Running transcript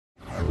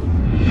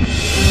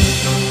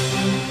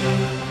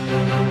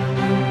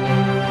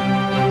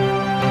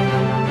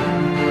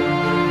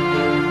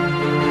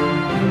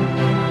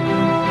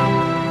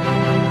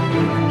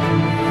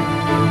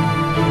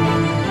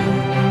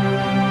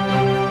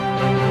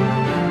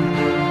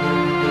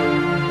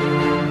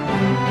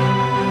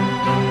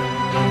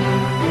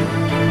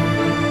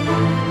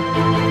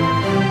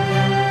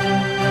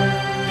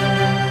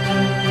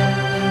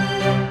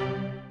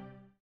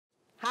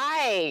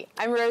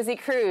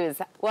Rosie Cruz.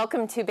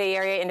 Welcome to Bay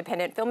Area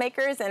Independent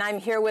Filmmakers, and I'm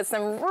here with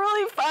some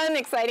really fun,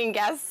 exciting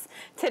guests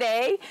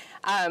today.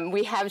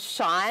 We have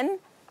Sean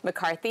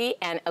McCarthy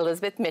and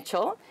Elizabeth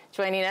Mitchell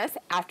joining us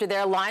after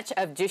their launch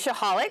of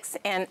Doucheaholics,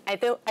 and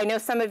I know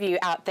some of you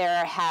out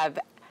there have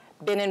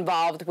been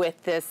involved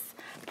with this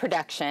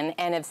production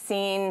and have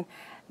seen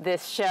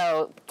this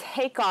show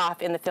take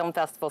off in the film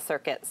festival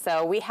circuit.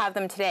 So we have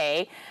them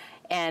today,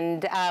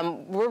 and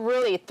we're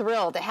really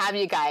thrilled to have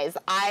you guys.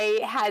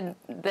 I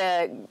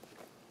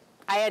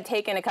had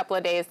taken a couple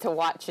of days to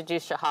watch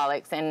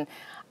Doucheaholics, and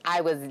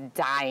I was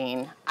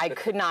dying. I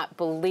could not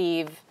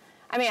believe,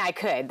 I mean, I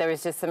could. There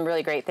was just some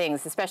really great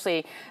things,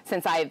 especially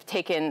since I've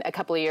taken a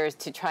couple of years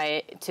to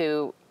try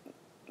to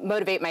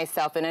motivate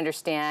myself and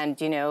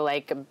understand, you know,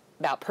 like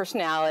about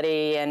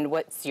personality and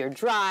what's your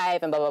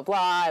drive and blah, blah,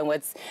 blah, and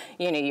what's,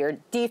 you know, your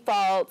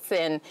defaults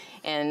and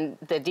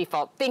the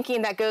default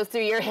thinking that goes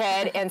through your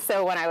head. And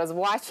so when I was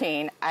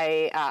watching,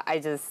 I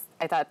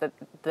thought that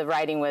the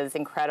writing was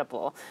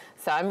incredible.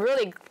 So I'm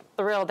really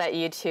thrilled that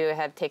you two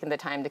have taken the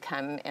time to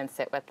come and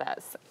sit with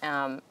us.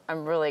 I'm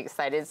really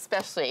excited,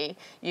 especially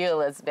you,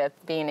 Elizabeth,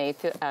 being a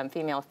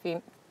female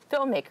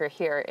filmmaker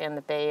here in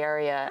the Bay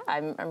Area.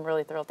 I'm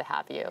really thrilled to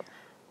have you.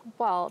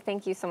 Well,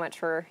 thank you so much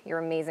for your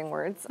amazing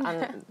words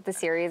on the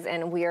series,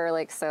 and we are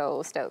like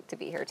so stoked to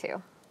be here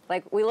too.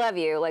 Like, we love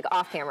you, like,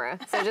 off camera.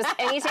 So just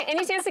any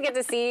chance to get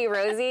to see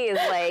Rosie is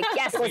like,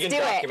 yes, let's do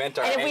it. And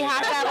if we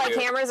have to have like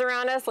cameras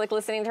around us, like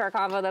listening to our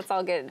convo, that's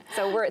all good.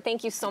 So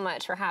thank you so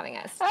much for having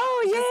us.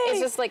 Oh, yay!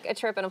 It's just like a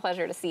trip and a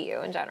pleasure to see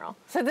you in general.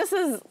 So this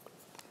is,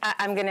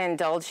 I'm going to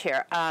indulge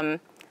here, and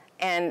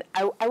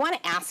I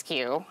want to ask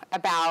you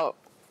about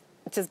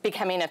just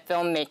becoming a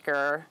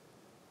filmmaker.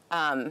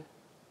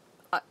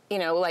 You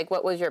know, like,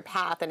 what was your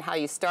path and how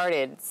you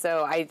started?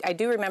 So I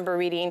do remember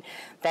reading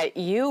that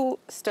you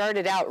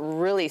started out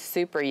really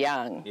super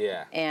young.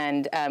 Yeah.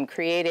 And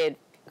created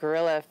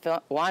Guerilla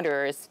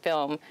Wanderers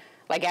Film,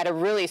 like, at a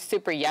really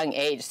super young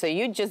age. So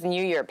you just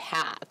knew your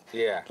path.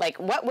 Yeah. Like,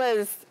 what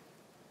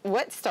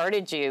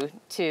started you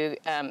to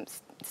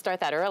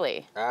start that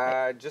early?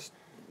 Just,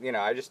 you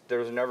know, there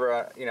was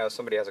never, you know,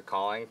 somebody has a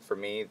calling. For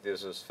me,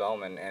 this was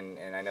film, and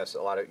I know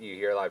you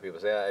hear a lot of people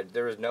say,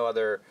 there was no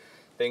other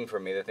thing for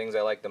me. The things I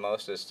like the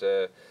most is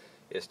to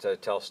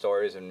tell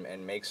stories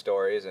and make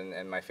stories,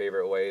 and my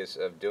favorite ways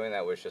of doing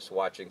that was just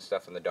watching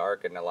stuff in the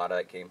dark, and a lot of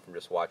that came from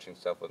just watching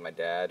stuff with my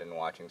dad and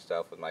watching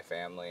stuff with my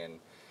family, and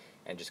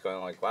just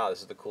going like, wow, this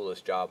is the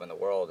coolest job in the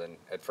world. And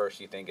at first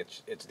you think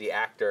it's the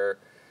actor,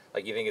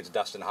 like you think it's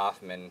Dustin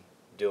Hoffman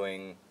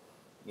doing,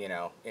 you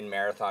know, in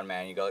Marathon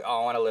Man, you go like,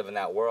 oh, I want to live in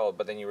that world,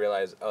 but then you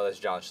realize, oh, that's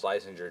John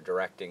Schlesinger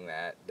directing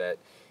that.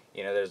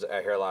 You know,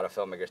 I hear a lot of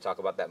filmmakers talk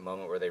about that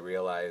moment where they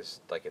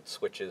realize, like, it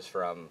switches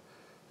from,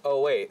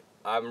 oh, wait,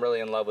 I'm really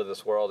in love with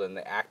this world and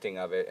the acting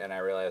of it, and I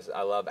realize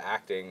I love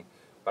acting,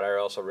 but I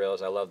also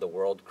realize I love the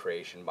world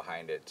creation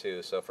behind it,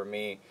 too. So for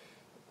me,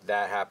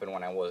 that happened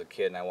when I was a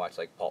kid, and I watched,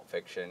 like, Pulp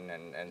Fiction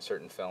and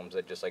certain films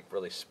that just, like,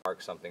 really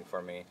sparked something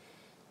for me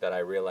that I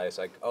realized,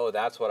 like, oh,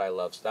 that's what I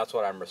love. So that's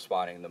what I'm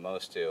responding the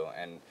most to.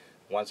 And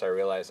once I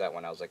realized that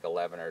when I was, like,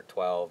 11 or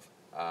 12,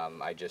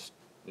 I just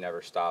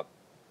never stopped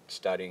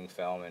studying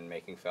film and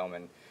making film.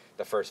 And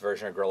the first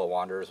version of Guerilla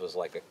Wanderers was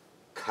like a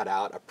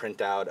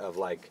printout of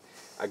like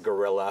a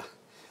gorilla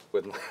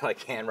with my,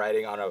 like,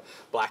 handwriting on a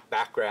black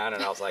background,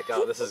 and I was like,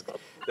 oh, this is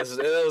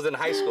it was in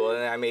high school,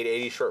 and I made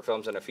 80 short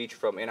films and a feature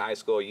film in high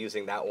school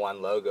using that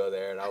one logo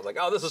there, and I was like,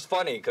 oh, this is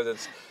funny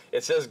because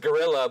it says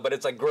gorilla, but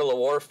it's like guerrilla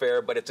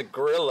warfare, but it's a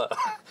gorilla.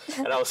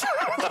 And I was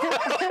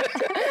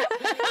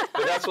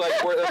but that's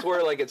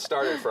where like it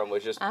started from,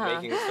 was just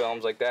making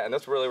films like that, and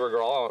that's really where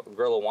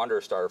Guerilla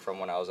Wanderers started from,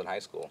 when I was in high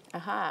school.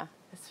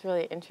 That's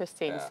really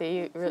interesting. Yeah. So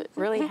you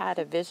really had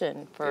a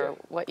vision for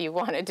what you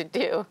wanted to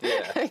do.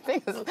 Yeah. I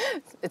think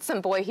it's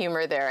some boy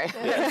humor there.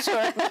 Yeah.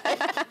 Sure.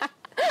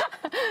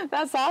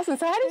 That's awesome.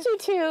 So how did you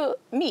two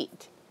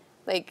meet?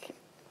 Like,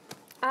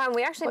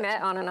 we actually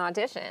met on an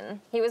audition.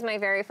 He was my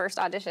very first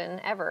audition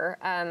ever.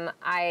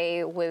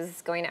 I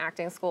was going to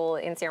acting school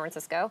in San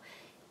Francisco,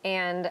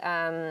 and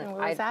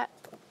where was that?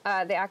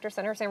 The Actor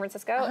Center of San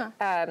Francisco.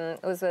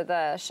 It was with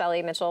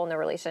Shelley Mitchell, no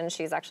relation.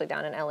 She's actually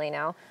down in LA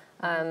now.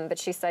 But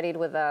she studied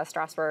with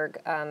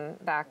Strasberg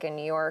back in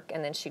New York,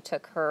 and then she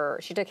took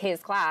his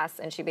class,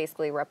 and she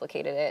basically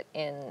replicated it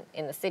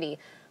in the city.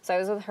 So I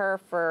was with her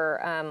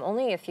for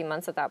only a few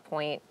months at that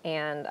point,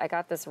 and I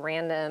got this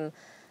random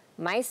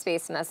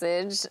MySpace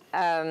message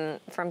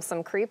from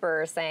some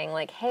creeper saying,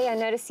 like, hey, I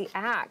noticed you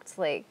act,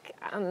 like,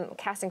 I'm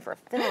casting for a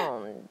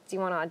film, do you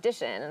want to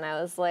audition? And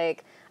I was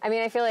like, I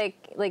mean, I feel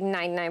like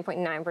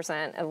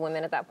 99.9% of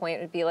women at that point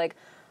would be like,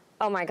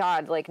 oh my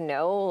God, like,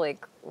 no,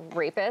 like,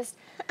 rapist.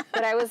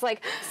 But I was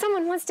like,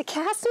 someone wants to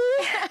cast me?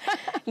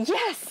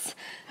 Yes.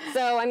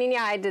 So, I mean,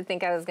 yeah, I did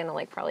think I was gonna,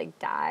 like, probably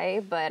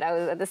die, but I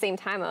was, at the same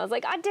time, I was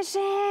like,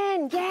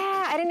 audition,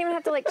 yeah. I didn't even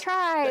have to, like,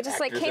 try. It just,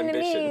 like, came to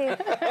me. Yeah.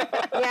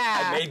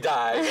 I may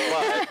die,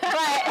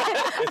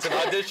 but it's an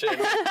audition.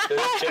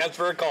 There's a chance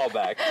for a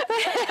callback.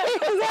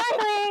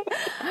 Exactly.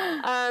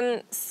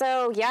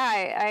 So,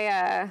 yeah,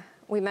 I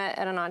we met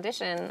at an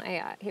audition.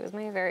 He was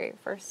my very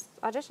first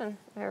audition.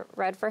 I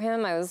read for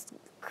him. I was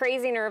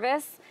crazy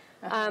nervous.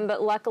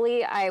 But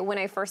luckily, when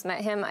I first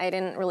met him, I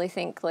didn't really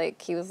think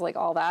like he was like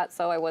all that.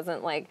 So I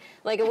wasn't like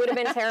it would have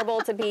been terrible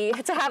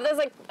to have those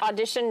like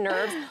audition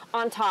nerves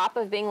on top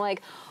of being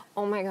like,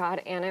 oh my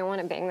God, and I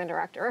want to bang the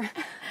director.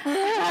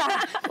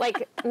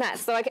 Like mess.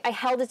 So I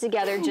held it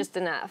together just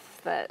enough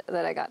that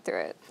I got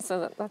through it.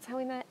 So that's how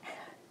we met.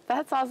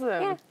 That's awesome.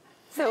 Yeah.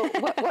 So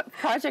what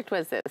project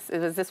was this?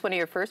 Was this one of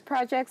your first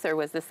projects, or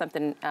was this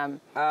something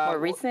more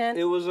recent?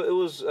 It was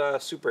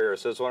Superhero,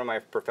 so it's one of my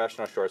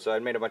professional shorts. So I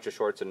made a bunch of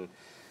shorts in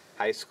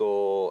high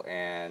school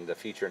and a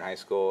feature in high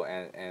school,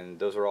 and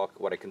those were all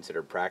what I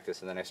considered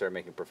practice. And then I started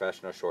making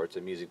professional shorts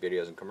and music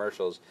videos and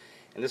commercials.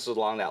 And this was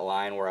along that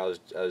line where I was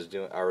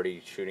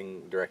already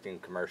shooting, directing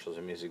commercials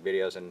and music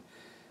videos. And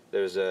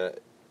there's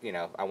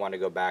I want to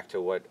go back to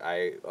what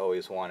I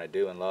always want to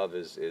do and love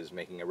is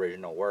making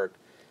original work.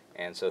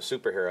 And so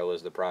Superhero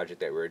was the project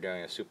that we were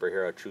doing, a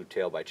superhero true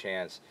tale by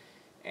chance.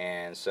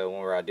 And so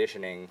when we're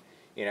auditioning,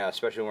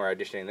 especially when we're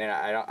auditioning, then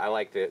I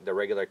like the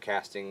regular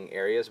casting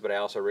areas, but I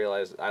also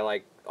realized I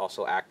like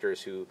also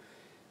actors who,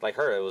 like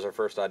her, it was her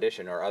first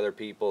audition, or other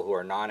people who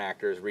are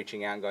non-actors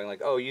reaching out and going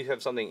like, oh, you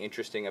have something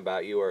interesting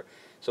about you. Or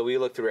so we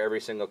looked through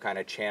every single kind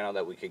of channel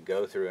that we could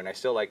go through, and I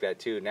still like that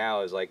too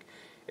now, is like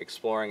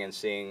exploring and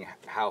seeing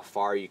how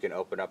far you can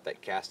open up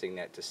that casting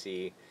net to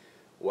see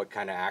what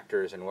kind of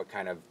actors and what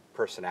kind of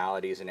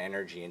personalities and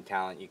energy and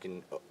talent you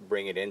can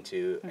bring it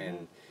into.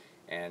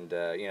 And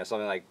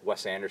something like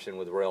Wes Anderson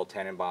with Royal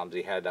Tenenbaums,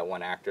 he had that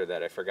one actor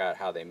that I forgot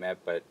how they met,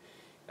 but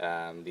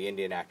the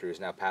Indian actor who's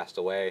now passed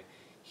away,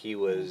 he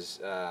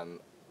was a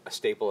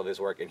staple of his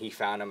work, and he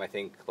found him, I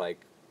think, like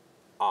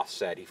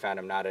offset. He found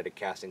him not at a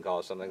casting call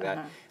or something like that.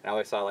 And I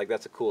always thought like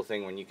that's a cool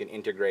thing when you can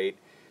integrate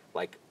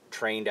like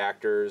trained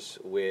actors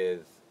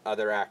with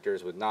other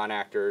actors, with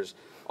non-actors,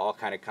 all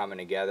kind of coming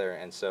together.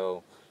 And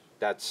so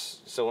when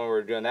we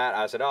were doing that,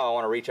 I said, oh, I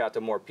want to reach out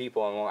to more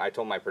people. And I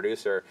told my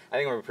producer, I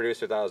think my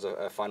producer thought it was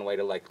a fun way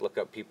to like look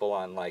up people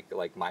on like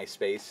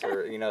MySpace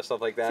or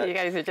stuff like that. So you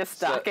guys are just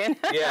stalking.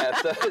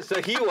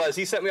 So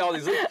he sent me all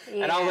these links,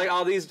 and I was like,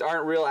 oh, these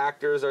aren't real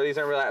actors, or these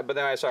aren't real. But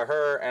then I saw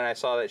her, and I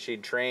saw that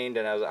she'd trained,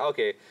 and I was like,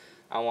 okay,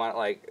 I want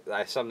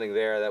something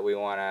there that we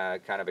want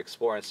to kind of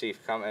explore and see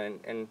if come,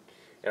 and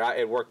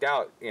it worked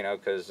out,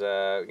 because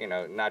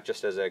not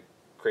just as a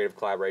creative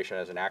collaboration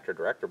as an actor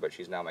director, but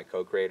she's now my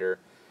co-creator.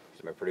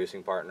 She's my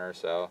producing partner,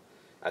 so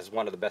that's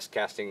one of the best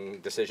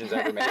casting decisions I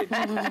ever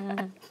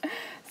made.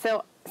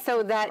 So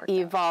that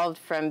evolved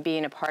from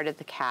being a part of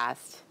the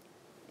cast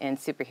in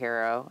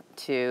Superhero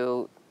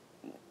to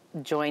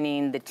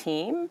joining the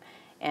team,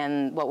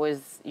 and what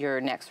was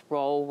your next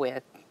role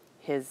with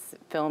his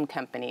film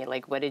company?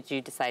 Like, what did you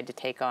decide to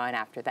take on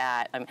after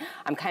that?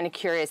 I'm kind of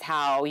curious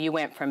how you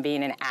went from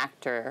being an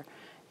actor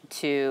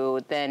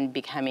to then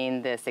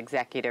becoming this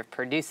executive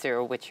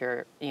producer, which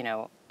you're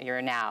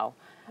now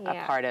a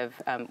part of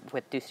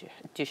with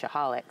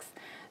Doucheaholics.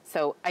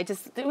 So I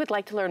just would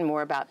like to learn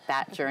more about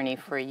that journey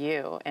for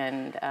you,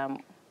 and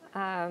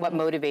what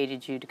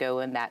motivated you to go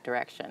in that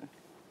direction.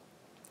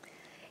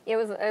 It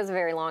was a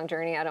very long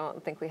journey. I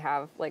don't think we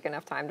have like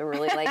enough time to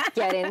really like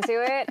get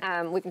into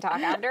it. We can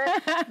talk after,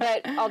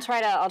 but I'll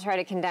try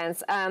to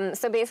condense.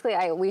 So basically,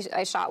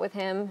 I shot with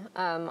him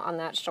on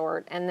that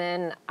short, and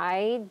then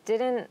I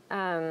didn't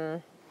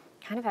kind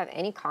of have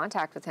any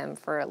contact with him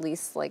for at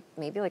least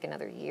maybe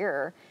another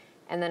year.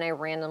 And then I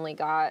randomly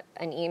got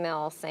an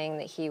email saying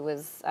that he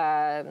was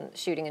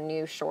shooting a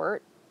new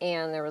short,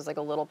 and there was a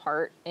little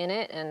part in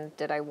it, and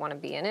did I want to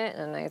be in it?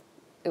 And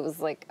it was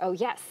like, oh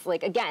yes,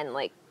 again,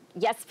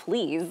 yes,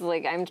 please.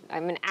 I'm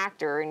an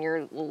actor, and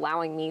you're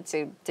allowing me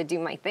to do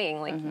my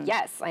thing.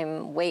 Yes,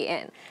 I'm way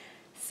in.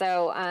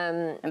 So,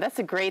 and that's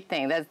a great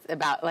thing. That's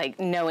about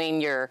knowing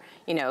you're,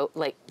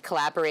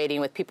 collaborating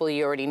with people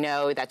you already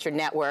know. That's your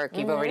network.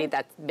 You've already,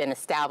 that's been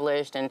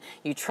established, and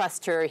you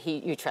trust her.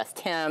 You trust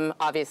him,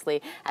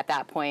 obviously, at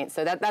that point.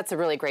 So that's a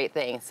really great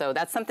thing. So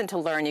that's something to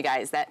learn, you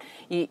guys, that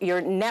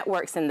your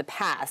networks in the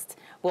past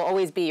will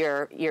always be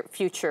your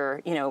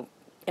future,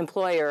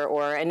 employer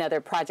or another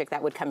project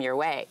that would come your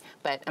way.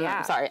 But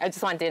I'm sorry, I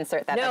just wanted to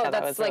insert that. No,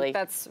 that's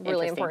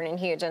really important and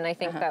huge, and I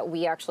think that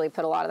we actually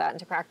put a lot of that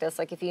into practice.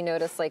 If you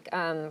notice,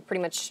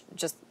 pretty much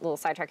just a little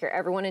sidetrack here,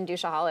 everyone in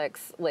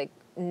Doucheaholics,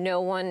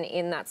 no one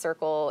in that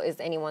circle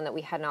is anyone that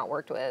we had not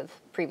worked with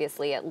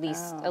previously at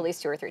least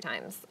 2 or 3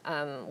 times.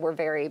 We're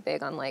very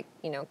big on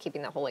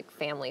keeping that whole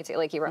family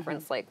too. You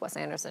referenced Wes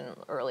Anderson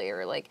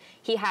earlier.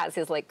 He has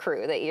his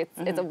crew that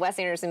it's a Wes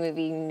Anderson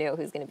movie. You know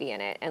who's going to be in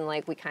it, and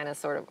we kind of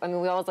sort of. I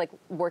mean, we always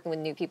working with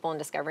new people and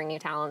discovering new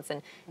talents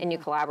and new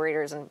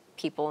collaborators and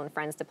people and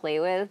friends to play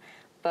with.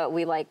 But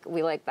we like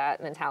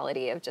that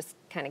mentality of just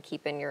kind of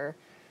keeping your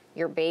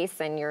base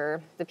and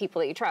the people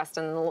that you trust,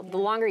 and the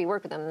longer you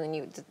work with them, then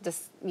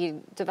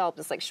you develop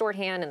this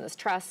shorthand and this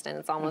trust, and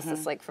it's almost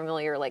this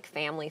familiar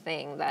family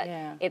thing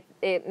that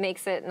it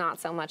makes it not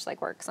so much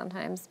like work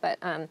sometimes. But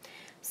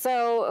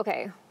so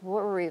okay,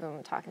 what were we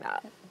even talking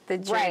about? The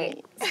journey.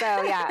 Right.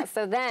 So yeah.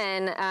 So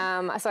then,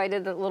 so I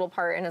did the little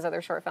part in his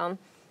other short film,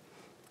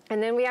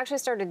 and then we actually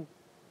started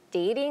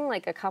dating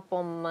like a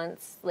couple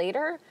months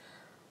later.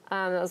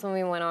 That was when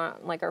we went on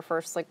like our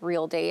first like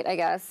real date, I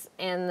guess.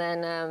 And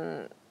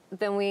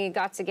then we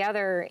got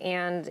together,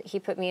 and he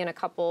put me in a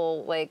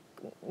couple like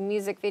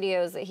music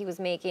videos that he was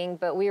making,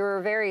 but we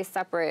were very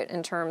separate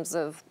in terms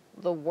of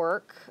the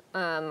work.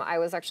 I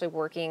was actually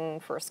working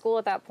for a school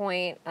at that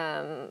point,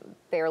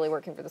 barely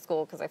working for the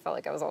school because I felt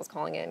like I was always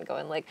calling in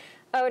going like,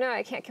 oh no,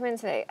 I can't come in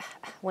today,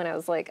 when I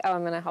was like, oh,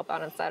 I'm gonna help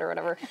out on set or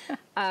whatever.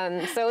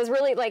 So it was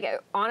really like,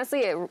 honestly,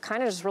 it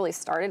kind of just really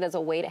started as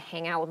a way to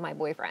hang out with my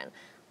boyfriend.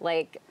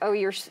 Like, oh,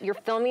 you're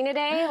filming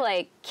today?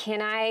 Like,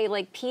 can I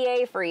like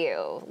PA for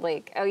you?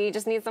 Like, oh, you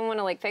just need someone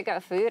to like pick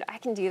up food? I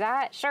can do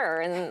that, sure.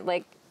 And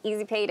like,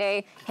 easy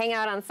payday, hang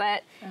out on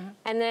set.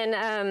 And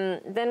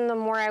then the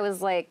more I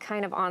was like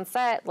kind of on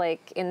set,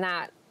 like in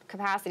that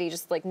capacity,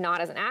 just like not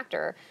as an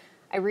actor,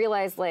 I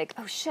realized like,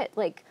 oh shit,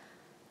 like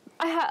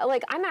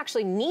I'm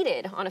actually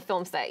needed on a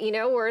film set, you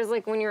know? Whereas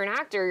like when you're an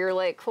actor, you're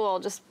like, cool, I'll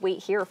just wait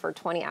here for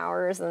 20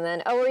 hours. And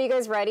then, oh, are you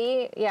guys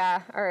ready?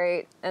 Yeah, all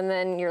right. And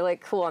then you're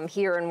like, cool, I'm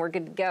here and we're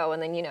good to go.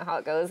 And then you know how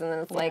it goes. And then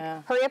it's like,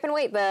 hurry up and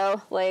wait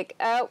though. Like,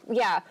 oh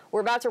yeah,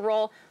 we're about to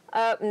roll.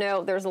 Oh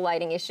no, there's a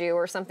lighting issue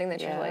or something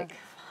that you're like,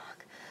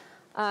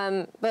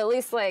 fuck. But at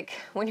least like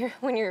when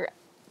you're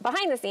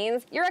behind the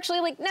scenes, you're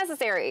actually like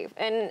necessary.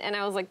 And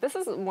I was like, this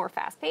is more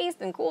fast paced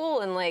and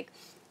cool and like,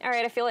 all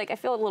right, I feel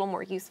a little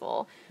more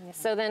useful. Yeah.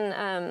 So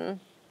then,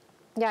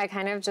 I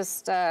kind of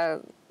just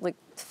like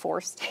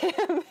forced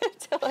him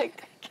to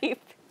like keep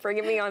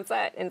bringing me on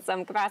set in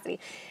some capacity.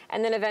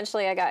 And then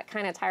eventually I got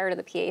kind of tired of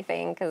the PA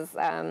thing because,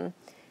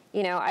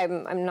 you know,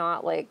 I'm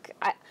not like,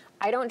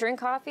 I don't drink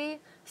coffee.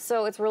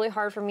 So it's really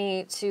hard for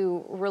me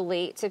to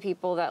relate to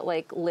people that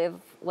like live,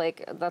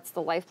 like that's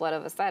the lifeblood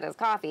of a set is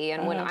coffee.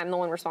 And when I'm the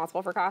one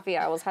responsible for coffee,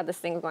 I always had this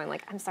thing of going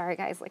like, I'm sorry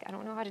guys, like I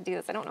don't know how to do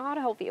this. I don't know how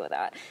to help you with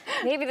that.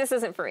 Maybe this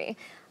isn't for me.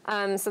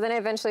 So then I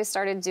eventually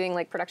started doing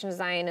like production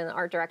design and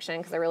art direction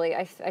because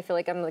I feel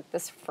like I'm like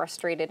this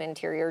frustrated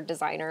interior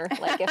designer.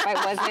 Like if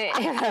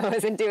I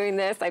wasn't doing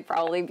this, I'd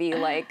probably be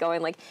like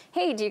going like,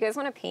 hey, do you guys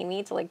want to pay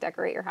me to like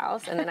decorate your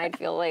house? And then I'd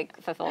feel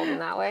like fulfilled in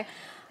that way.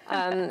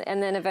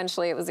 And then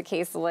eventually it was a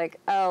case of like,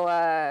 oh,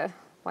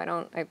 why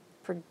don't I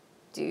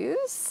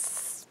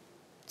produce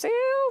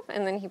too?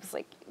 And then he was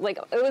like,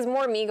 it was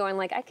more me going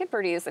like, I could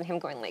produce, and him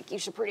going like, you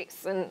should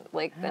produce. And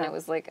like, then it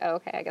was like, oh,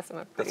 okay, I guess I'm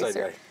a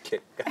producer.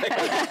 That's like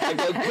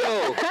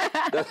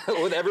I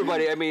go. With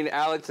everybody, I mean,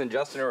 Alex and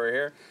Justin who are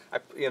here,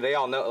 they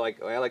all know,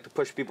 like, I like to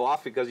push people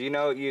off because, you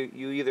know,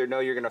 you either know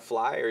you're going to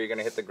fly or you're going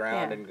to hit the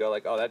ground and go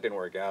like, oh, that didn't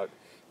work out.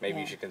 Maybe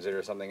you should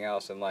consider something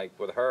else. And like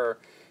with her,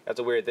 that's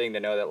a weird thing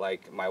to know that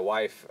like my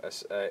wife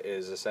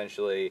is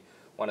essentially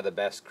one of the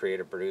best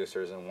creative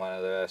producers and one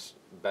of the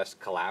best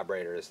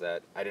collaborators.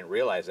 That I didn't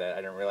realize that. I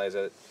didn't realize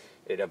that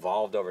it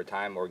evolved over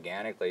time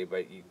organically,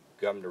 but you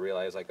come to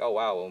realize like, oh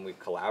wow, when we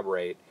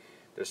collaborate,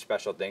 there's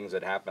special things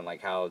that happen,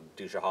 like how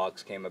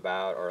Doucheaholics came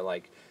about, or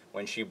like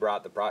when she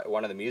brought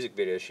one of the music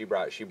videos,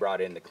 she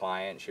brought in the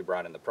client, she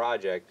brought in the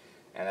project,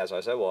 and as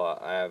I said, well,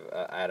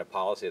 I had a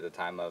policy at the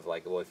time of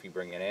like, well, if you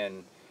bring it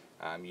in,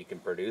 you can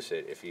produce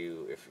it if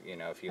you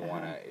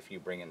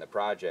bring in the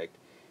project.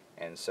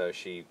 And so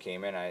she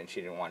came in and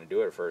she didn't want to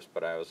do it at first,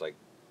 but I was like,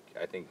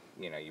 I think,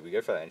 you know, you'd be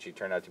good for that. And she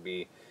turned out to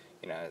be,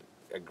 you know,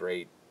 a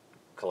great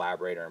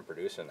collaborator and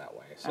producer in that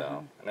way.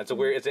 So, and it's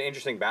an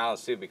interesting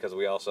balance too, because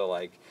we also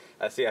like,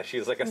 I see how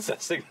she's like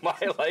assessing my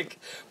like,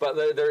 but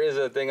there is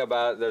a thing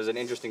about, there's an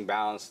interesting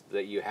balance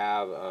that you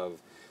have of,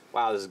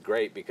 wow, this is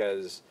great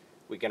because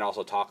we can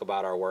also talk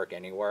about our work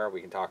anywhere. We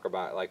can talk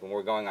about, like when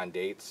we're going on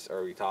dates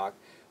or we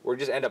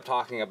just end up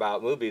talking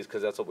about movies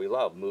because that's what we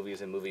love,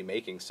 movies and movie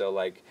making. So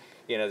like,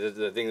 you know,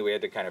 the thing that we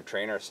had to kind of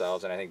train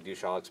ourselves, and I think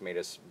Doucheaholics made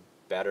us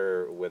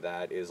better with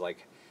that, is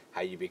like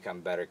how you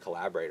become better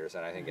collaborators.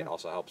 And I think it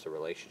also helps the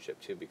relationship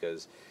too,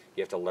 because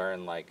you have to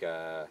learn like,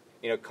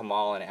 you know,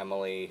 Kamal and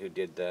Emily who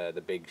did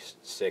the Big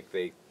Sick,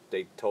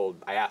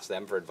 I asked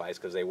them for advice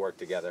because they worked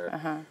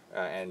together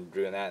and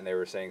doing that, and they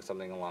were saying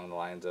something along the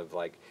lines of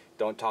like,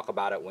 don't talk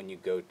about it when you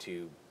go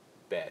to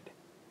bed.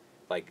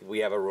 Like, we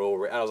have a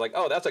rule. I was like,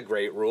 oh, that's a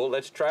great rule.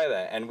 Let's try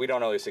that. And we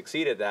don't always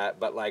succeed at that,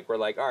 but like, we're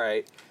like, all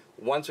right,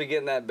 once we get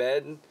in that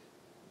bed,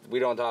 we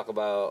don't talk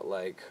about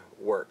like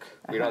work.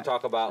 We don't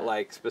talk about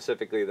like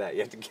specifically that.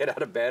 You have to get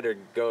out of bed or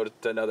go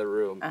to another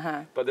room.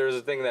 But there's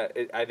a thing that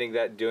I think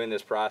that doing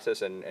this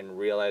process and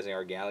realizing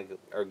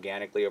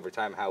organically over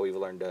time how we've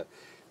learned to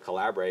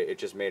collaborate, it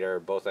just made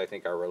both I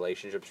think our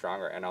relationship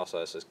stronger, and also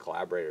us as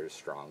collaborators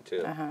strong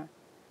too.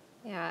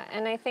 Yeah,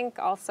 and I think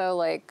also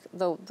like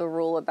the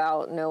rule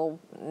about no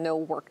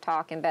work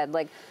talk in bed,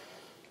 like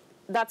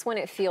that's when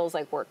it feels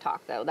like work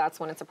talk though. That's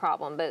when it's a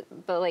problem. But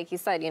like you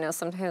said, you know,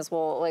 sometimes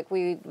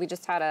we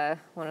just had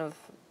one of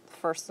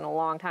first in a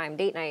long time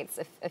date nights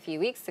a few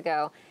weeks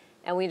ago,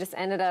 and we just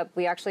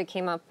we actually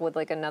came up with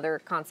like another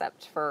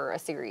concept for a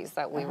series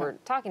that we were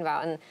talking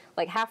about, and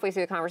like halfway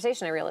through the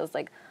conversation I realized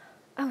like,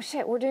 oh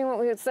shit, we're doing what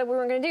we said we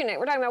were going to do.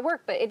 We're talking about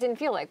work, but it didn't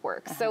feel like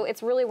work. So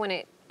it's really when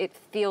it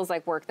feels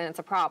like work, then it's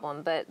a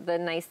problem. But the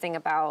nice thing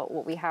about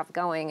what we have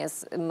going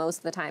is most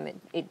of the time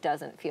it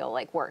doesn't feel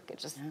like work. It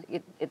just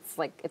it's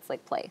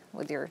like play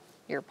with your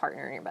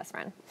partner and your best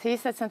friend. So you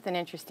said something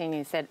interesting.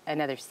 You said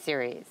another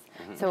series.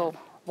 So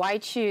why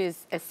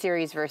choose a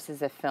series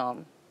versus a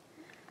film?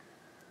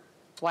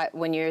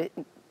 When you're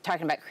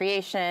talking about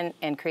creation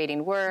and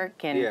creating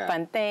work and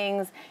fun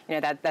things, you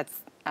know,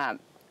 that's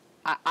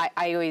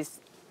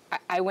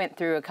I went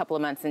through a couple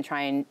of months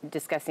and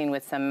discussing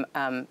with some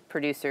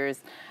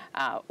producers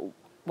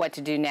what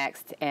to do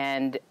next,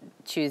 and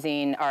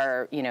choosing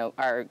our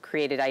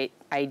created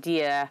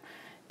idea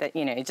that,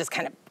 you know, it just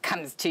kind of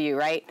comes to you,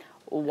 right?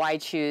 Why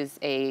choose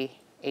a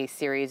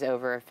series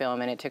over a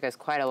film? And it took us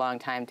quite a long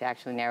time to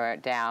actually narrow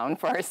it down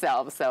for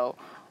ourselves. So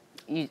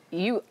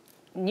you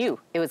knew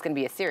it was going to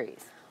be a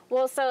series.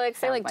 Well, so like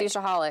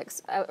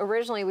Doucheaholics,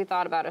 originally we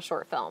thought about a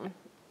short film.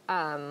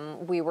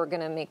 We were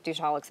going to make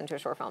Doucheaholics into a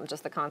short film,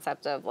 just the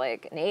concept of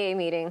like an AA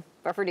meeting,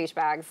 but for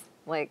douchebags,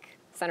 like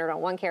centered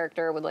on one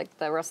character with like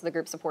the rest of the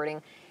group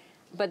supporting.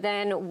 But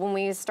then when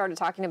we started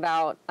talking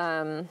about,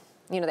 the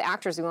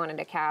actors we wanted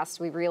to cast,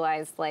 we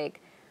realized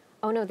like,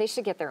 oh no, they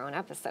should get their own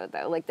episode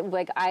though. Like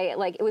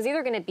it was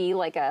either going to be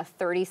like a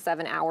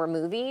 37-hour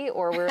movie,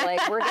 or we're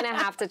going to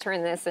have to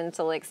turn this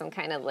into like some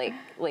kind of like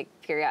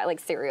period, like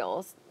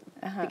serials.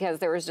 Because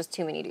there was just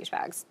too many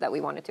douchebags that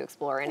we wanted to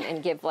explore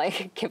and give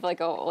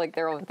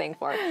their own thing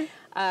for.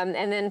 And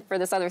then for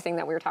this other thing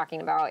that we were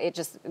talking about, it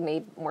just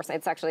made more sense.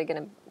 It's actually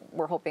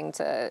we're hoping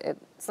to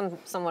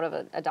somewhat of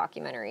a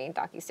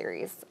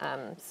docuseries.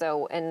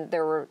 And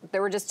there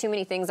were just too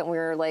many things that we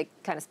were like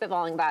kind of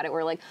spitballing about it.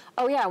 We're like,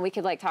 oh yeah, we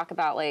could like talk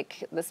about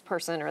like this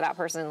person or that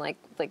person, like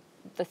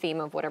the theme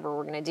of whatever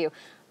we're gonna do.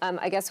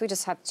 I guess we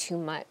just have too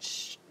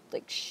much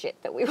like shit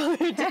that we want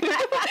to do.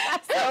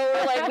 So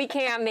we're like, we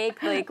can't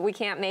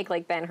make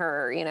like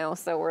Ben-Hur, you know.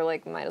 So we're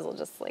like, might as well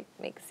just like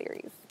make a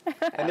series.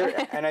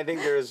 And I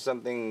think there's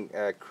something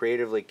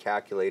creatively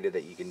calculated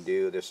that you can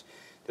do. There's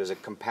a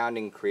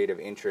compounding creative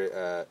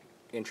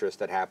interest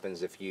that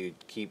happens if you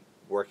keep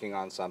working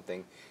on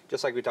something.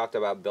 Just like we talked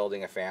about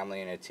building a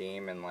family and a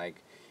team, and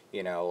like,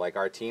 you know, like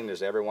our team,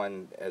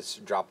 everyone has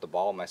dropped the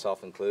ball,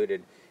 myself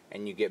included.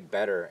 And you get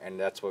better, and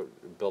that's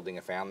what building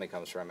a family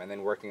comes from. And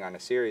then working on a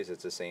series,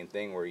 it's the same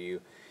thing, where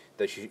you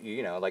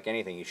like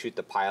anything, you shoot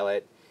the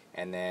pilot,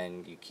 and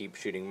then you keep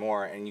shooting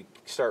more, and you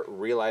start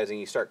realizing,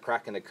 you start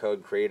cracking the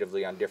code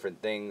creatively on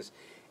different things,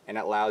 and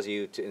it allows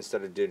you to,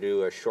 instead of to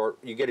do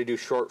you get to do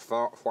short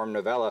form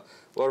novella.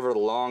 Well, over the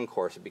long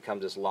course, it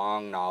becomes this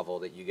long novel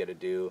that you get to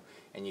do,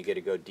 and you get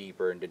to go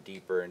deeper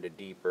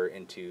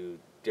into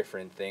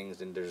different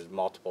things, and there's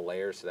multiple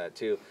layers to that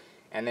too.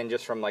 And then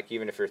just from like,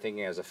 even if you're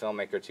thinking as a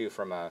filmmaker too,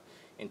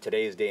 in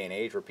today's day and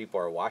age where people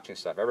are watching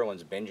stuff,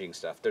 everyone's binging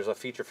stuff. There's a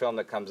feature film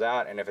that comes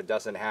out, and if it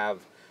doesn't have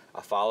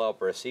a follow-up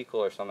or a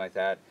sequel or something like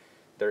that,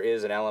 there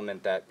is an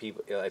element that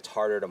it's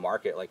harder to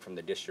market, like from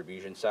the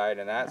distribution side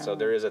and that. So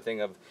there is a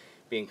thing of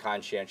being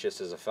conscientious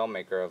as a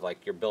filmmaker of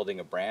like, you're building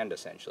a brand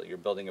essentially. You're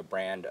building a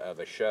brand of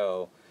a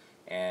show,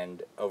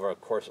 and over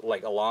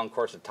a long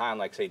course of time,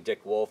 like say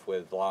Dick Wolf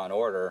with Law and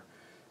Order,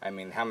 I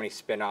mean, how many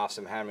spin-offs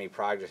and how many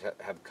projects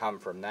have come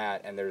from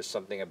that? And there's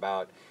something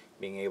about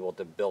being able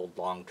to build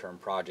long-term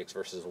projects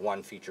versus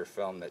one feature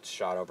film that's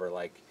shot over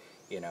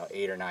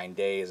 8 or 9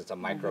 days. It's a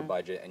micro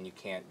budget, and you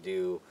can't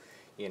do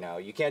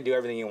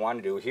everything you want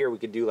to do. Here we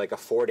could do like a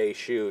 4-day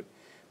shoot,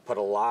 put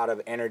a lot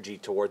of energy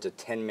towards a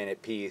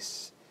 10-minute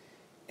piece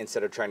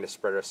instead of trying to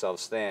spread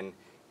ourselves thin,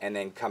 and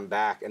then come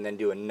back and then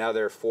do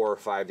another 4 or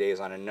 5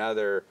 days on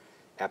another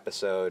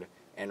episode,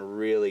 and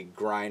really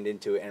grind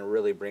into it and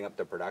really bring up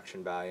the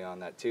production value on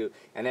that too.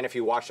 And then if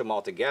you watch them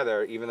all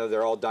together, even though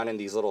they're all done in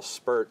these little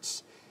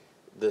spurts,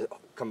 the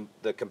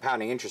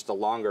compounding interest, the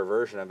longer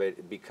version of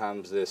it,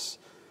 becomes this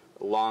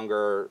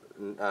longer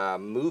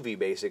movie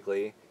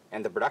basically,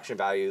 and the production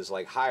value is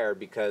like higher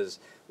because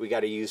we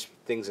got to use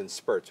things in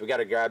spurts. We got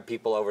to grab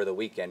people over the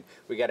weekend.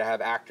 We got to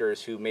have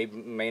actors who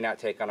may not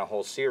take on a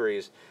whole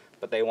series,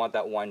 but they want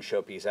that one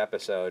showpiece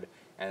episode,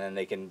 and then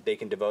they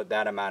can devote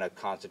that amount of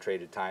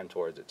concentrated time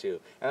towards it too.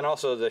 And then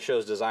also the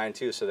show's designed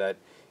too so that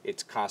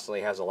it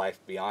constantly has a life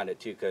beyond it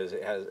too, because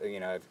it has, you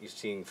know, if you've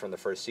seen from the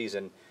first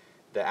season,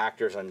 the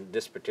actors on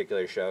this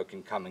particular show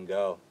can come and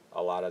go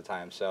a lot of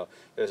times. So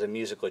there's a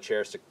musical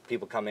chairs to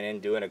people coming in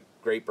doing a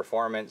great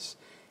performance,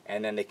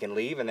 and then they can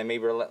leave, and then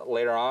maybe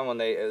later on when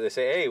they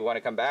say, hey, you want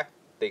to come back,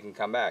 they can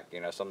come back,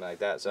 you know, something like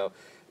that. So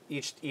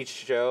each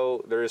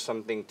show, there is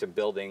something to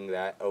building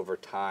that over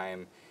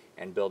time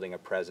and building a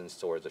presence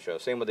towards the show.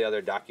 Same with the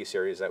other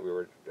docuseries that we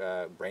were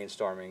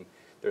brainstorming.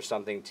 There's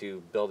something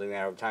to building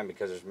that over time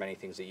because there's many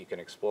things that you can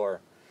explore.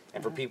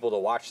 And for people to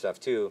watch stuff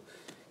too,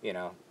 you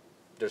know,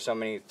 there's so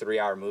many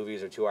 3-hour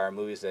movies or 2-hour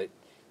movies that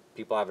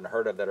people haven't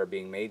heard of that are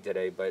being made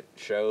today, but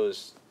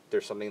shows,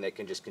 there's something that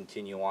can just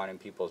continue on in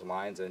people's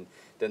minds, and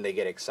then they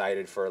get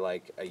excited for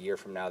like a year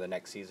from now, the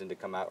next season to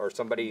come out. Or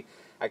somebody,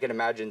 I can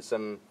imagine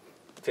some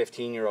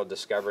 15-year-old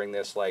discovering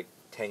this like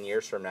 10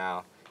 years from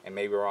now and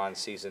maybe we're on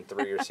season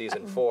 3 or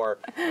season 4,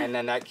 and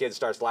then that kid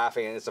starts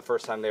laughing, and it's the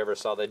first time they ever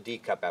saw the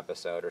D-Cup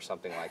episode or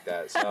something like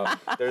that. So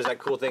there's that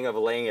cool thing of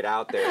laying it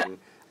out there and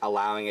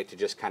allowing it to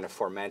just kind of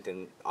ferment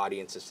and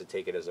audiences to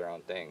take it as their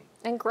own thing.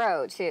 And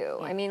grow, too.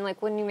 I mean,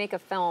 like, when you make a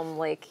film,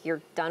 like,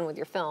 you're done with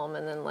your film,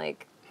 and then,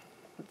 like,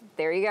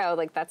 there you go.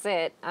 Like, that's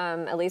it.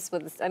 At least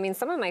with, I mean,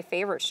 some of my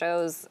favorite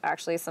shows,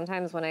 actually,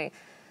 sometimes when I,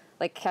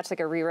 like, catch, like,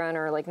 a rerun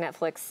or, like,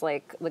 Netflix,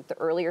 like the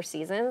earlier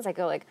seasons, I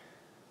go, like,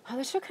 oh,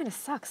 this show kind of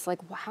sucks. Like,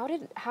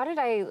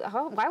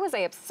 why was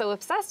I so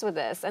obsessed with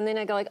this? And then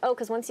I go like, oh,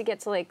 because once you get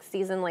to like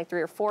season like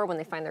 3 or 4, when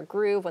they find their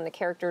groove, when the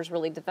characters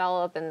really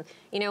develop, and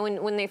you know,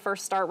 when they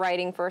first start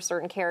writing for a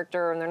certain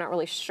character and they're not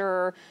really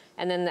sure,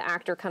 and then the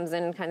actor comes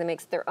in and kind of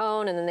makes it their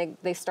own, and then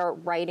they start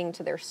writing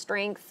to their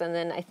strengths, and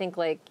then I think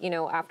like, you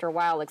know, after a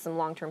while, like some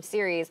long-term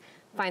series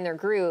find their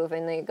groove,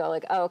 and they go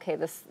like, oh, okay,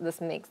 this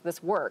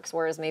works.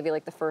 Whereas maybe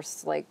like the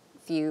first like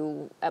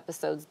few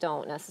episodes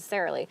don't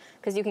necessarily,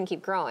 because you can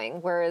keep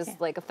growing, whereas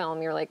like a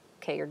film, you're like,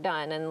 okay, you're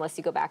done unless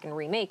you go back and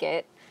remake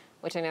it,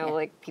 which I know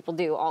like people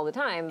do all the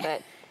time.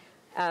 But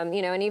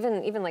you know, and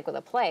even like with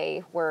a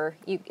play where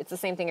it's the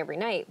same thing every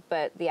night,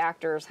 but the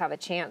actors have a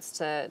chance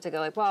to go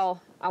like,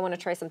 well, I want to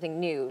try something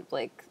new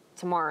like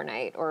tomorrow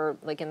night, or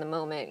like in the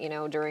moment, you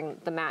know, during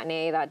the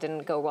matinee that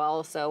didn't go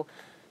well, so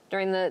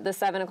during the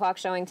 7 o'clock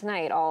showing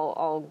tonight,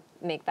 I'll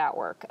make that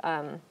work.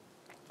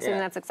 So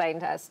that's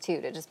exciting to us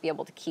too, to just be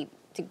able to keep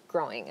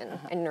growing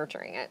and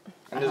nurturing it.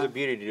 And there's a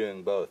beauty to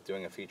doing both,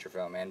 doing a feature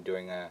film and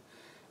doing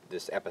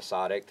this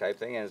episodic type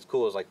thing. And it's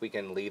cool is like we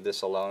can leave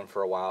this alone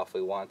for a while if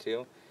we want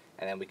to,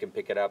 and then we can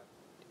pick it up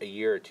a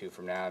year or 2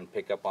 from now and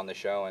pick up on the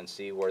show and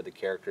see where the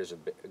characters have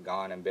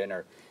gone and been,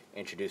 or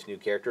introduce new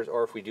characters.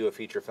 Or if we do a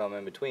feature film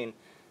in between,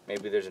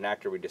 maybe there's an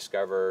actor we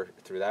discover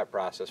through that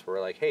process where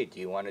we're like, hey, do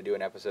you want to do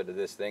an episode of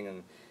this thing?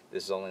 And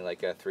this is only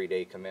like a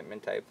 3-day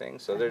commitment type thing.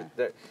 So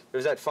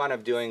there's that fun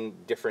of doing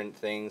different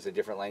things at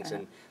different lengths.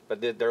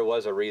 But there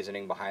was a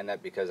reasoning behind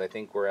that, because I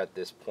think we're at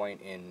this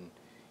point in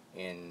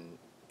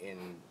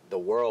the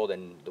world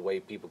and the way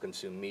people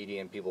consume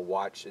media and people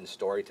watch and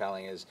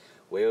storytelling is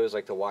we always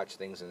like to watch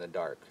things in the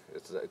dark.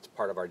 It's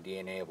part of our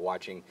DNA of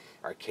watching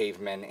our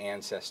cavemen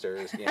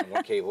ancestors, you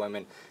know, cave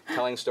women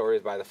telling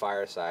stories by the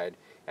fireside.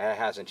 And it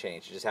hasn't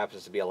changed. It just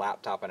happens to be a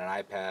laptop and an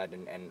iPad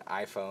and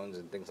iPhones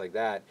and things like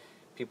that.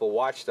 People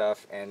watch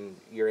stuff, and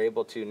you're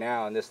able to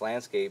now in this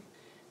landscape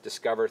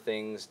discover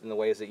things in the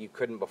ways that you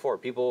couldn't before.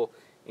 People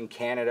in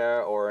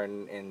Canada or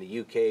in the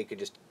UK could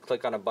just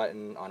click on a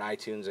button on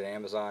iTunes and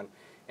Amazon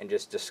and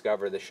just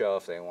discover the show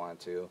if they want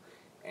to.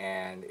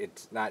 And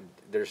it's not,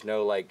 there's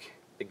no like,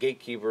 the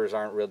gatekeepers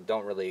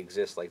don't really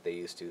exist like they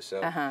used to.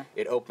 So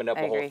it opened up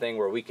a whole thing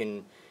where we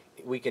can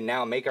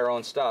now make our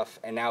own stuff,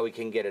 and now we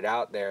can get it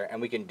out there,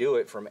 and we can do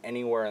it from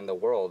anywhere in the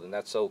world, and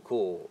that's so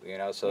cool, you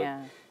know.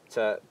 So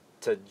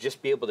to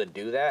just be able to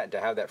do that,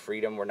 to have that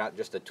freedom where not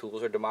just the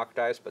tools are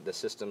democratized, but the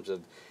systems of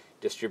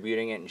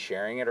distributing it and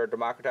sharing it are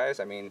democratized.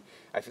 I mean,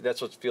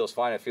 that's what feels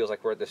fun. It feels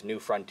like we're at this new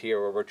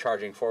frontier where we're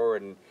charging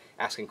forward and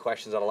asking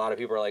questions that a lot of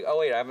people are like, oh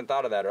wait, I haven't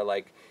thought of that, or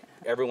like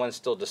everyone's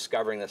still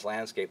discovering this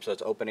landscape. So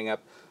it's opening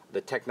up,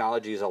 the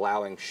technology is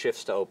allowing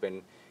shifts to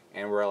open,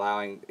 and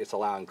it's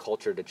allowing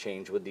culture to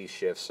change with these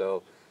shifts.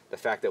 So the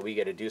fact that we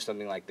get to do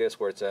something like this,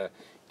 where it's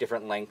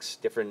different lengths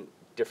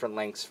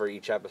for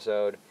each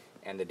episode,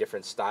 and the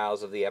different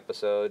styles of the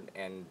episode,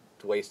 and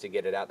ways to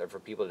get it out there for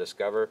people to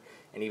discover,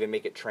 and even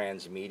make it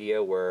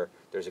transmedia, where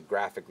there's a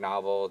graphic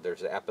novel,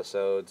 there's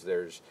episodes,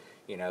 there's,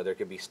 you know, there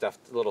could be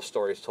little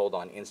stories told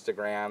on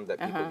Instagram that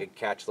people could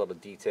catch little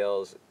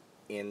details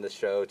in the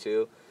show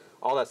too.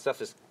 All that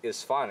stuff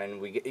is fun,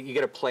 and you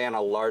get to play on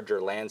a larger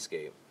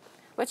landscape.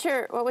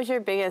 What was your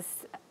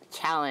biggest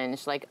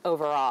challenge, like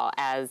overall,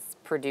 as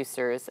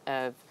producers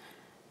of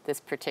this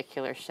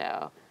particular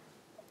show?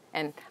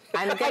 And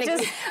I'm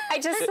gonna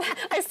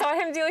I saw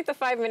him do like the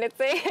 5-minute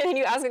thing, and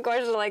you ask a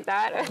question like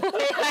that. So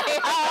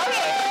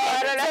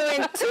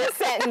in 2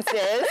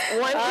 sentences,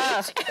 one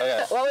each.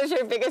 What was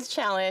your biggest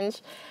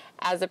challenge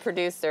as a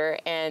producer,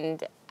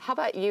 and how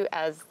about you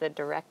as the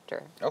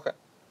director? Okay.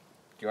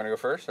 Do you want to go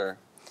first, or?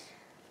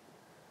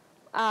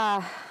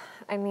 I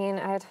mean,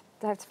 I'd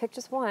have to pick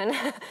just one.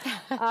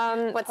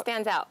 What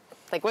stands out?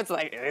 Like, what's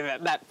like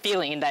that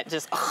feeling that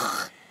just?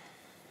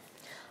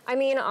 I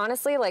mean,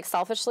 honestly, like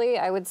selfishly,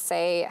 I would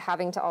say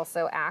having to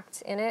also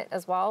act in it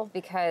as well,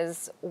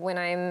 because when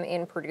I'm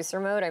in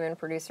producer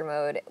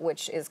mode,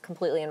 which is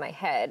completely in my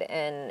head,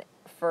 and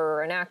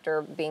for an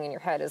actor, being in your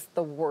head is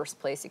the worst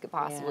place you could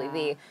possibly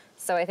be.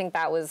 So I think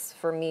that was,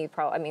 for me,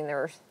 probably, I mean,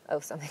 there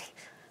were so many.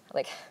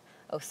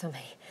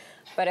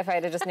 But if I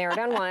had to just narrow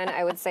down one,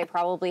 I would say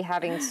probably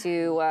having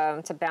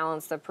to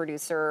balance the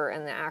producer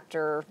and the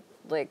actor,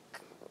 like,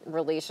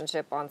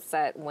 relationship on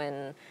set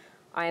when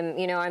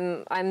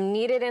I'm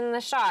needed in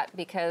the shot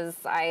because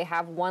I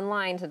have one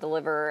line to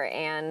deliver,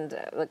 and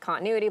the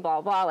continuity,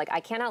 blah, blah, like, I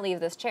cannot leave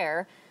this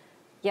chair.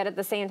 Yet at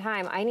the same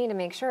time, I need to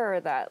make sure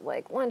that,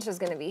 like, lunch is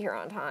going to be here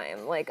on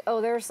time. Like, oh,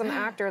 there's some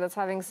actor that's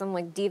having some,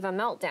 like, diva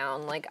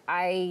meltdown. Like,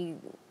 I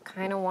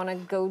kind of want to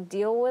go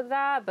deal with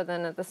that, but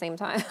then at the same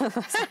time,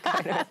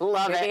 I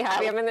love really it.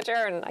 happy I'm in the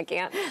chair and I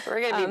can't.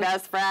 We're gonna be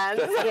best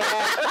friends.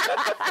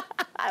 Yeah.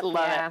 I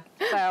love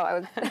it. So I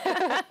would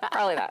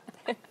probably that.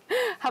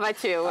 How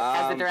about you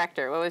as a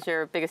director? What was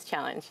your biggest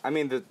challenge? I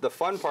mean, the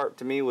fun part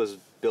to me was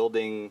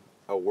building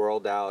a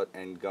world out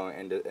and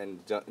going and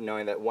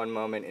knowing that one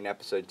moment in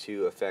episode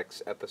 2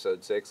 affects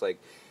episode 6, like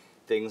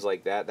things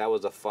like that. That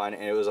was a fun,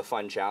 and it was a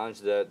fun challenge.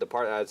 The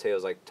part that I'd say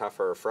was like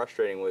tougher or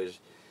frustrating was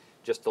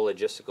just the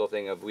logistical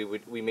thing of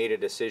we made a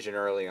decision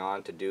early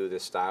on to do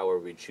this style where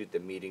we'd shoot the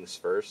meetings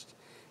first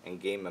and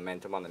gain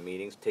momentum on the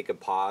meetings, take a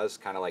pause,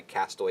 kind of like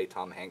Castaway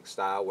Tom Hanks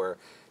style, where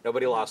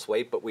nobody lost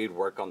weight, but we'd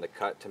work on the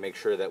cut to make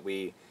sure that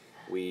we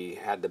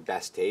had the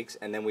best takes,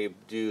 and then we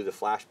do the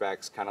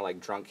flashbacks, kind of like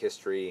Drunk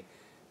History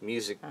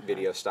music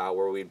video style,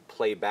 where we'd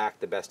play back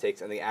the best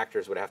takes, and the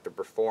actors would have to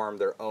perform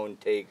their own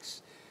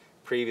takes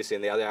previously,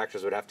 and the other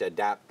actors would have to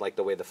adapt like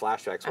the way the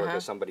flashbacks work,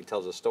 if somebody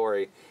tells a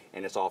story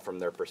and it's all from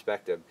their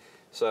perspective.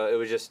 So it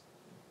was just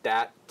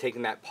that,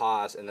 taking that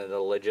pause, and then the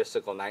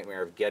logistical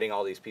nightmare of getting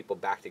all these people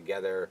back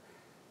together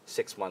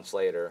 6 months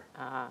later,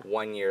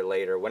 1 year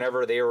later,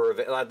 whenever they were.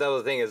 The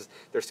other thing is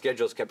their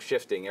schedules kept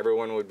shifting.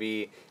 Everyone would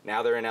be,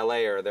 now they're in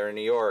LA or they're in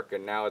New York,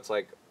 and now it's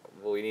like,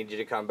 well, we need you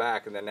to come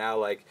back. And then now,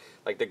 like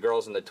the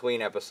girls in the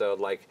tween episode,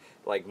 like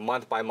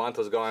month by month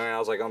was going on, and I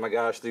was like, oh my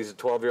gosh, these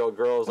 12-year-old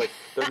girls, like,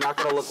 they're not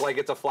going to look like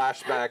it's a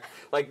flashback.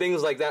 Like,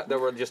 things like that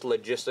were just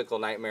logistical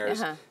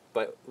nightmares,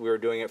 but we were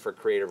doing it for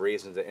creative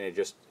reasons, and it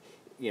just,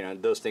 you know,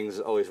 those things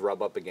always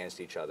rub up against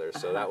each other.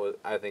 So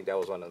I think that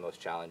was one of the most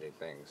challenging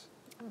things.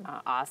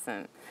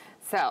 Awesome.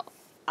 So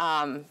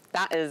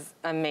that is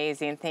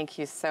amazing. Thank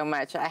you so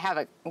much. I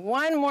have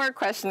one more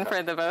question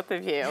for the both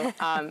of you.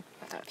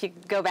 If you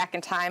could go back in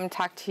time,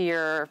 talk to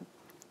your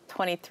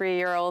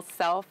 23-year-old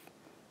self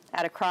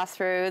at a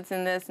crossroads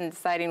in this and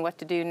deciding what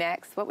to do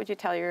next, what would you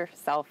tell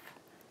yourself,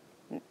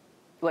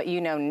 what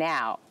you know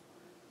now,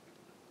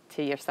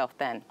 to yourself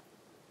then?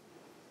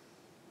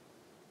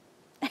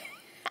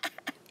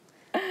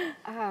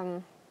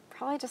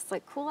 Probably just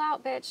like, cool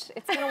out, bitch.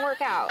 It's gonna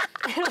work out.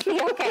 It'll be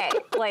okay.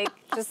 Like,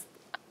 just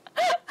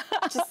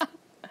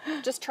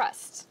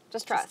trust.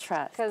 Just trust.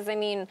 Because I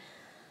mean,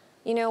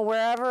 you know,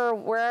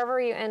 wherever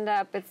you end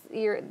up,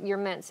 you're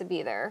meant to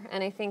be there.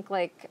 And I think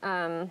like,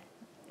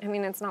 I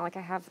mean, it's not like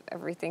I have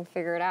everything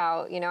figured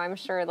out. You know, I'm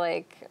sure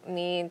like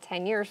me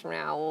 10 years from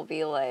now will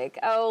be like,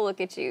 oh, look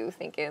at you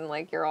thinking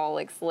like you're all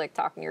like slick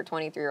talking to your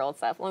 23-year-old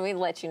self. Let me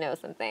let you know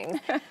some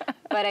things.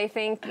 But I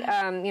think, you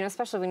know,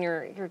 especially when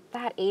you're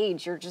that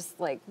age, you're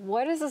just like,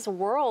 what is this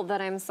world that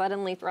I'm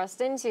suddenly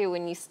thrust into?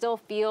 And you still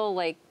feel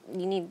like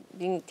you need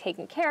being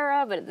taken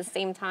care of, but at the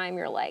same time,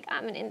 you're like,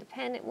 I'm an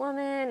independent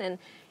woman, and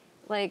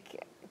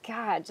like,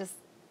 God, just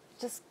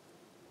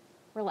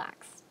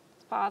relax.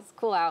 Pause,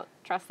 cool out,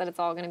 trust that it's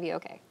all going to be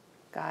okay.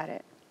 Got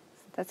it.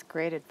 That's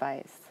great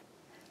advice.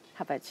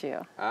 How about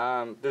you?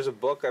 There's a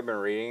book I've been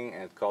reading,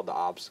 and it's called The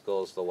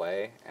Obstacle is the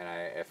Way, and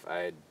if I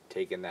had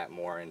taken that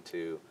more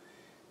into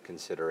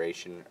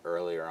consideration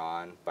earlier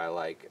on, by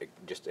like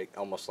just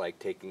almost like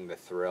taking the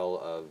thrill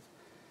of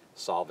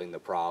solving the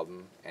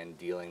problem and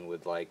dealing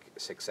with like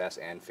success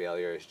and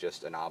failure is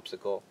just an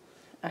obstacle,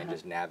 and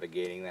just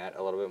navigating that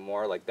a little bit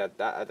more, like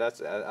that's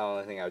the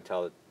only thing I would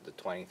tell the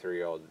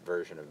 23-year-old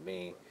version of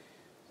me.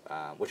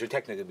 Which would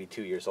technically be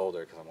 2 years older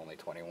because I'm only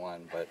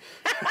 21, but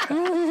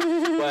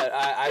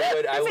I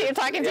would. So you're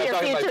talking to your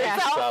future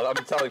self.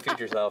 I'm telling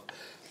future self,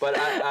 but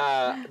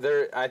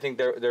I think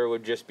there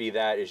would just be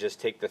that is just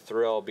take the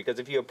thrill, because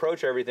if you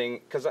approach everything,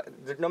 because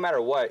no matter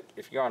what,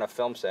 if you're on a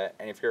film set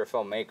and if you're a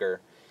filmmaker,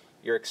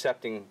 you're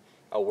accepting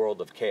a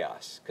world of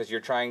chaos, because you're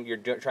trying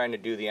to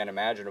do the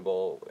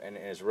unimaginable, and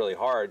it's really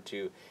hard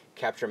to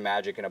capture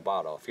magic in a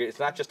bottle. It's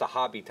not just a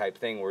hobby type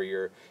thing where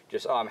you're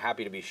just, oh, I'm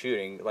happy to be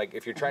shooting. Like,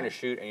 if you're trying to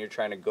shoot and you're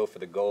trying to go for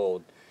the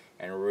gold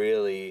and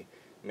really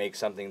make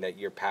something that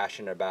you're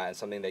passionate about and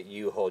something that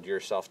you hold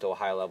yourself to a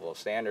high level of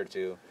standard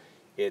to,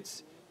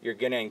 you're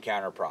going to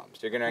encounter problems.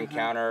 You're going to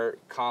encounter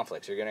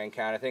conflicts. You're going to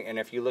encounter things. And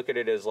if you look at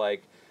it as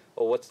like,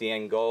 well, what's the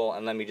end goal?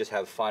 And let me just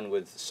have fun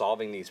with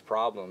solving these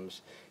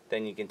problems.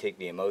 Then you can take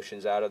the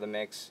emotions out of the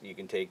mix. You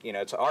can take, you know,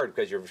 it's hard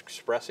because you're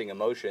expressing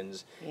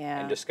emotions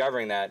and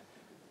discovering that.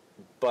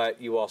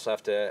 But you also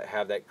have to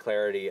have that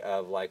clarity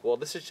of like, well,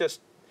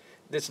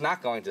 it's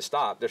not going to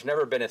stop. There's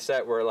never been a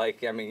set where,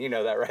 like, I mean, you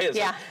know that, right?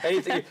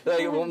 It's like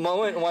a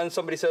moment when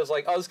somebody says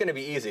like, oh, it's going to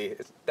be easy.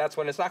 That's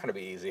when it's not going to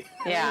be easy.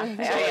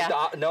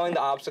 Knowing the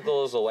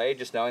obstacle is the way,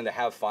 just knowing to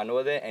have fun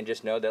with it, and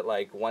just know that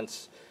like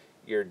once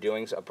you're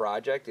doing a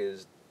project,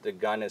 is the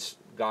gun has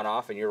gone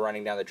off and you're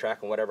running down the track,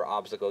 and whatever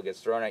obstacle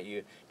gets thrown at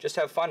you, just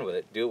have fun with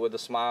it. Do it with a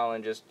smile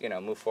and just, you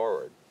know, move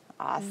forward.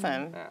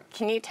 Awesome. Yeah.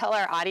 Can you tell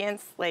our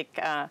audience like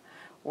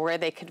where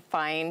they could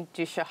find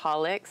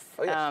Doucheaholics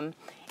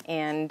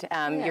and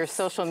your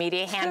social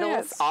media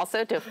handles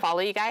also to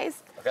follow you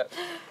guys? Okay.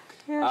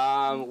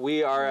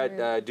 We are at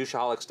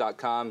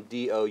doucheaholics.com,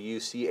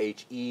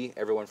 DOUCHE.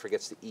 Everyone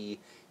forgets the E.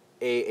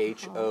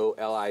 AHOLICS.com.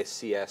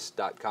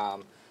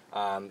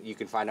 You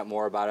can find out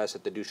more about us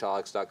at the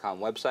Doucheaholics.com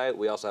website.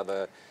 We also have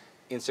a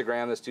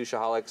Instagram that's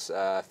Doucheaholics,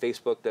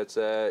 Facebook that's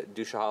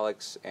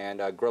Doucheaholics, and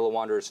Guerilla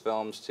Wanderers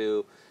Films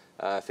too,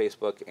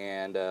 Facebook,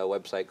 and a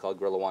website called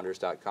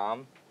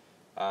GuerillaWanderers.com.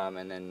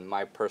 And then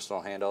my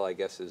personal handle, I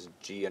guess, is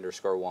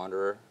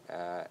G_Wanderer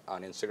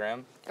on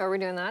Instagram. Are we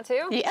doing that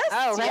too? Yes.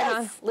 Oh, right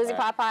yes. on. Lizzie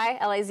Popeye,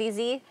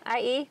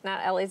 L-A-Z-Z-I-E,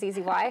 not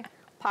L-A-Z-Z-Y.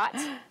 Pot,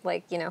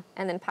 like, you know,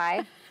 and then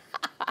pie.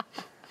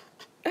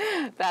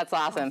 That's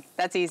awesome.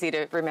 That's easy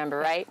to remember,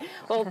 right?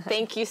 Well,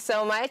 thank you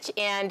so much.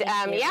 And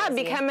yeah,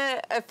 Rosie. become an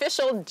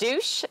official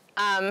douche.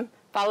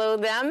 Follow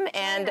them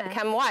and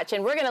come watch.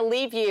 And we're going to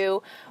leave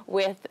you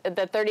with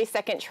the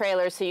 30-second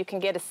trailer so you can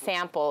get a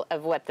sample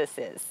of what this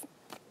is.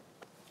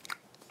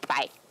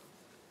 Bye.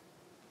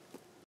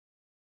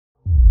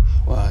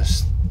 Well,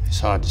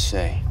 it's hard to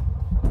say.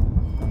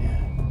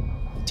 Yeah.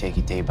 You take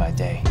it day by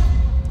day.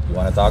 You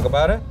want to talk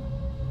about it?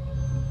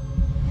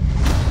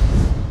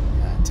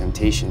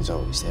 Temptation's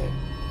always there.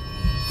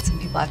 Some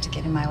people have to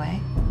get in my way.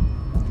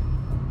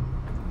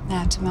 I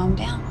have to mow them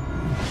down.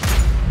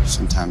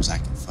 Sometimes I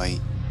can fight.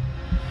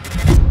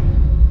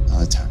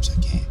 Other times I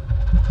can't.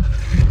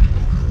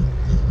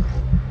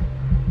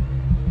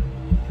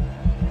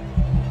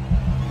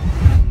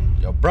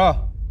 Yo,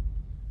 bro.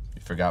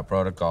 You forgot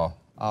protocol.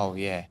 Oh,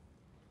 yeah.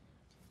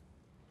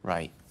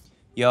 Right.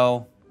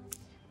 Yo,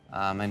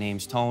 my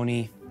name's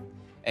Tony,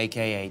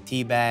 a.k.a.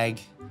 Teabag,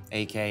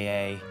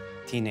 a.k.a.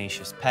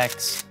 Tenacious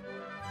Pecs.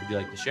 Would you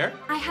like to share?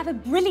 I have a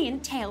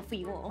brilliant tale for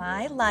you all.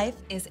 My life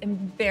is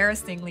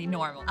embarrassingly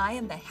normal. I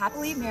am the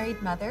happily married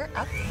mother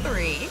of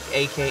 3.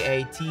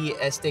 A.k.a.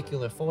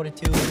 Testicular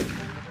Fortitude.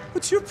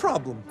 What's your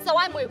problem? So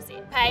I'm Rosie,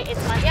 okay?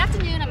 It's Monday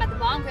afternoon, I'm at the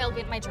bar and grill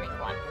getting my drink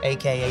on.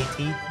 A.k.a.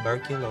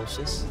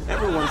 Tuberculosis.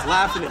 Everyone's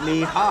laughing at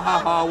me. Ha ha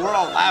ha. We're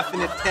all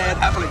laughing at Ted,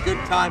 having a good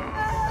time.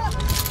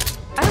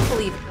 I don't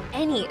believe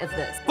any of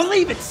this.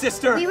 Believe it,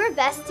 sister! We were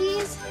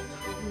besties.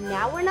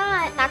 Now we're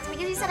not. That's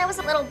because you said I was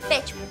a little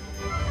bitch.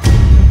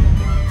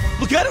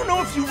 Look, I don't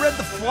know if you read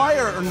the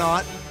flyer or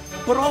not,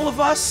 but all of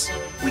us,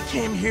 we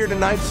came here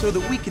tonight so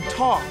that we could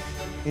talk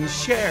and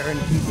share and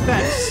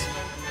confess.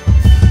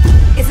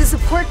 It's a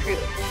support group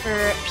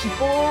for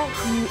people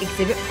who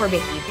exhibit poor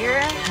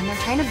behavior and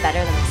they're trying to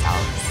better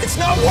themselves. It's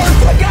not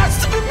worth what got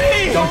to be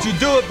me! Don't you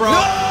do it, bro! No!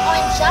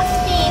 I'm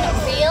just being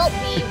real,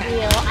 be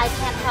real. I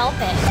can't help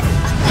it.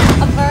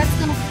 A bird's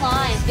gonna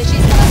fly, a fish's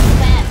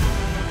gonna swim.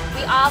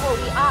 We are what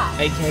we are.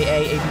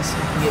 A.k.a.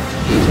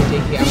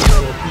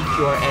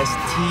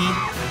 ABCDFGHJKLMNOPQRST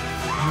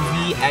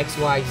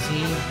UVXYZ.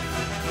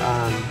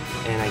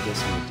 And I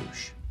guess I'm a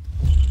douche.